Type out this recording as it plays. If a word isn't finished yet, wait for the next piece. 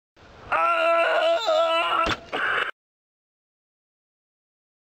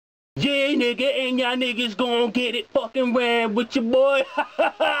nigga, and y'all niggas gon' get it fucking ran with your boy.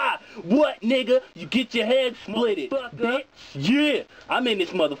 What, nigga? You get your head split, bitch. Yeah, I'm in this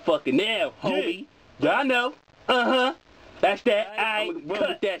motherfucker now, homie. Yeah, I know. That's that. I cut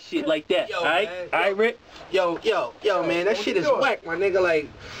with that shit like that. Alright, Rick? Yo, man, that shit is whack, my nigga. Like,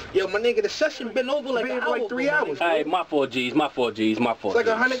 yo, my nigga, the session been over like an hour, like 3 hours. Alright, my fault, G's. My fault, G's. My fault. It's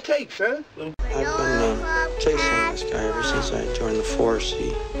like 100 takes, huh? I've been chasing this guy ever since I joined the force.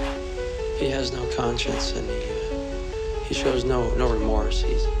 He has no conscience and he shows no remorse.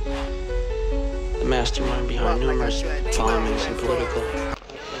 He's the mastermind behind numerous bombings and political.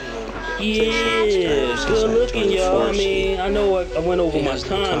 Yeah, good looking, y'all. I mean, I know I went over my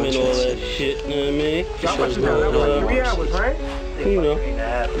time and all that shit, you know what I mean? Y'all must have been like 3 hours, right? You know,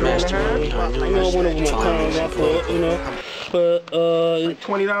 mastermind behind numerous I went over my time, my fault, you know. But, like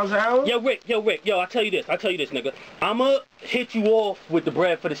 $20 an hour? Yo, Rick, I tell you this, nigga. I'ma hit you off with the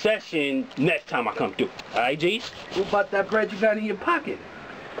bread for the session next time I come through. Alright, G's? What about that bread you got in your pocket?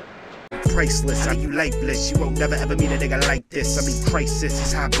 Priceless, how you lifeless. You won't never ever meet a nigga like this. I be crisis,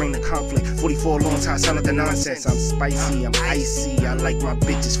 is how I bring the conflict. 44 long time, sound like the nonsense. I'm spicy, I'm icy. I like my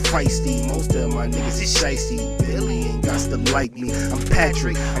bitches feisty. Most of my niggas is shicey. Billy ain't got to like me. I'm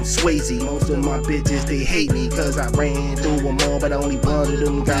Patrick, I'm Swayze. Most of my bitches, they hate me. Cause I ran through them all, but only one of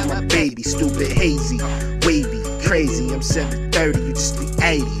them got my baby. Stupid, hazy, wavy, crazy. I'm 730, you just be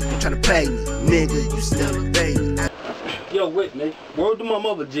 80. Don't try to play me, nigga, you still a baby. Yo, Rick, man. Word to my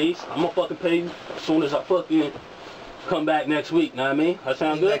mother, G's. I'ma fucking pay you as soon as I fucking come back next week, know what I mean? That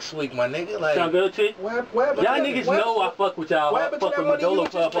sound good? Next week, my nigga. Like, sound good to you? Y'all niggas know I fuck with y'all. I fuck with Medulla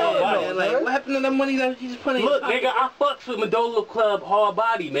Club hard body. Like, what happened to that money that he's putting in? Look, nigga, I fucks with Medulla Club hard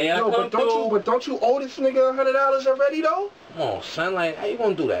body, man. Yo, but don't you owe this nigga $100 already, though? Come on, son. Like, how you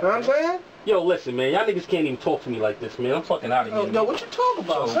gonna do that? You know what I'm saying? Yo, listen, man. Y'all niggas can't even talk to me like this, man. I'm fucking out of here. Yo, what you talking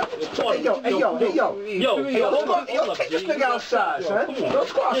about, son? Hey, yo. Hold up, take this nigga outside, son.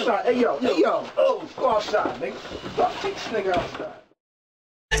 Let's go outside. Hey, yo. Let's go outside, nigga. Take this nigga outside.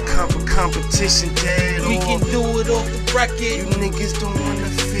 Competition dead. We can do it off the bracket. You niggas don't wanna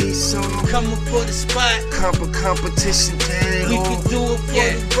face on. Coming for the spot. Competition dead. We can do it for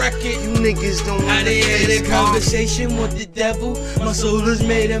the bracket. You niggas don't wanna I done had a conversation with the devil. My soul is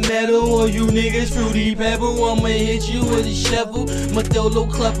made of metal. All you niggas fruity pebble. I'ma hit you with a shovel. Medulla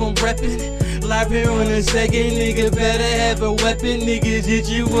Club, I'm reppin'. Live here on a second, nigga better have a weapon. Niggas hit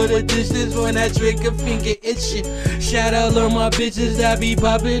you with a distance when I trick a finger itching. Shout out all my bitches, I be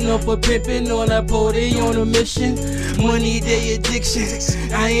popping off a pimpin' on a party on a mission. Money day addiction,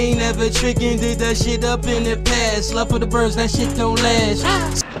 I ain't never tricking. Did that shit up in the past. Love for the birds, that shit don't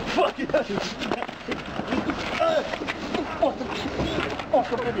last.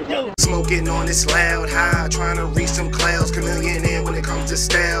 Smoking on this loud high, trying to reach some clouds. Chameleon in when it comes to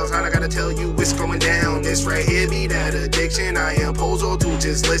styles. I gotta tell you what's going down. This right here be that addiction. I impose or to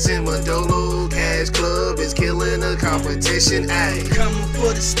just listen. Medulla Cash Club is killing the competition. Ayy, Coming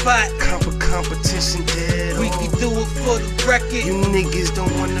for the spot. Competition dead. We can do it for the record. You niggas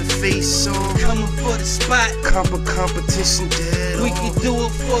don't wanna face on. Coming for the spot. Competition dead. We can do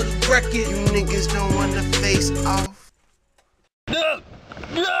it for the record. You niggas don't wanna face off.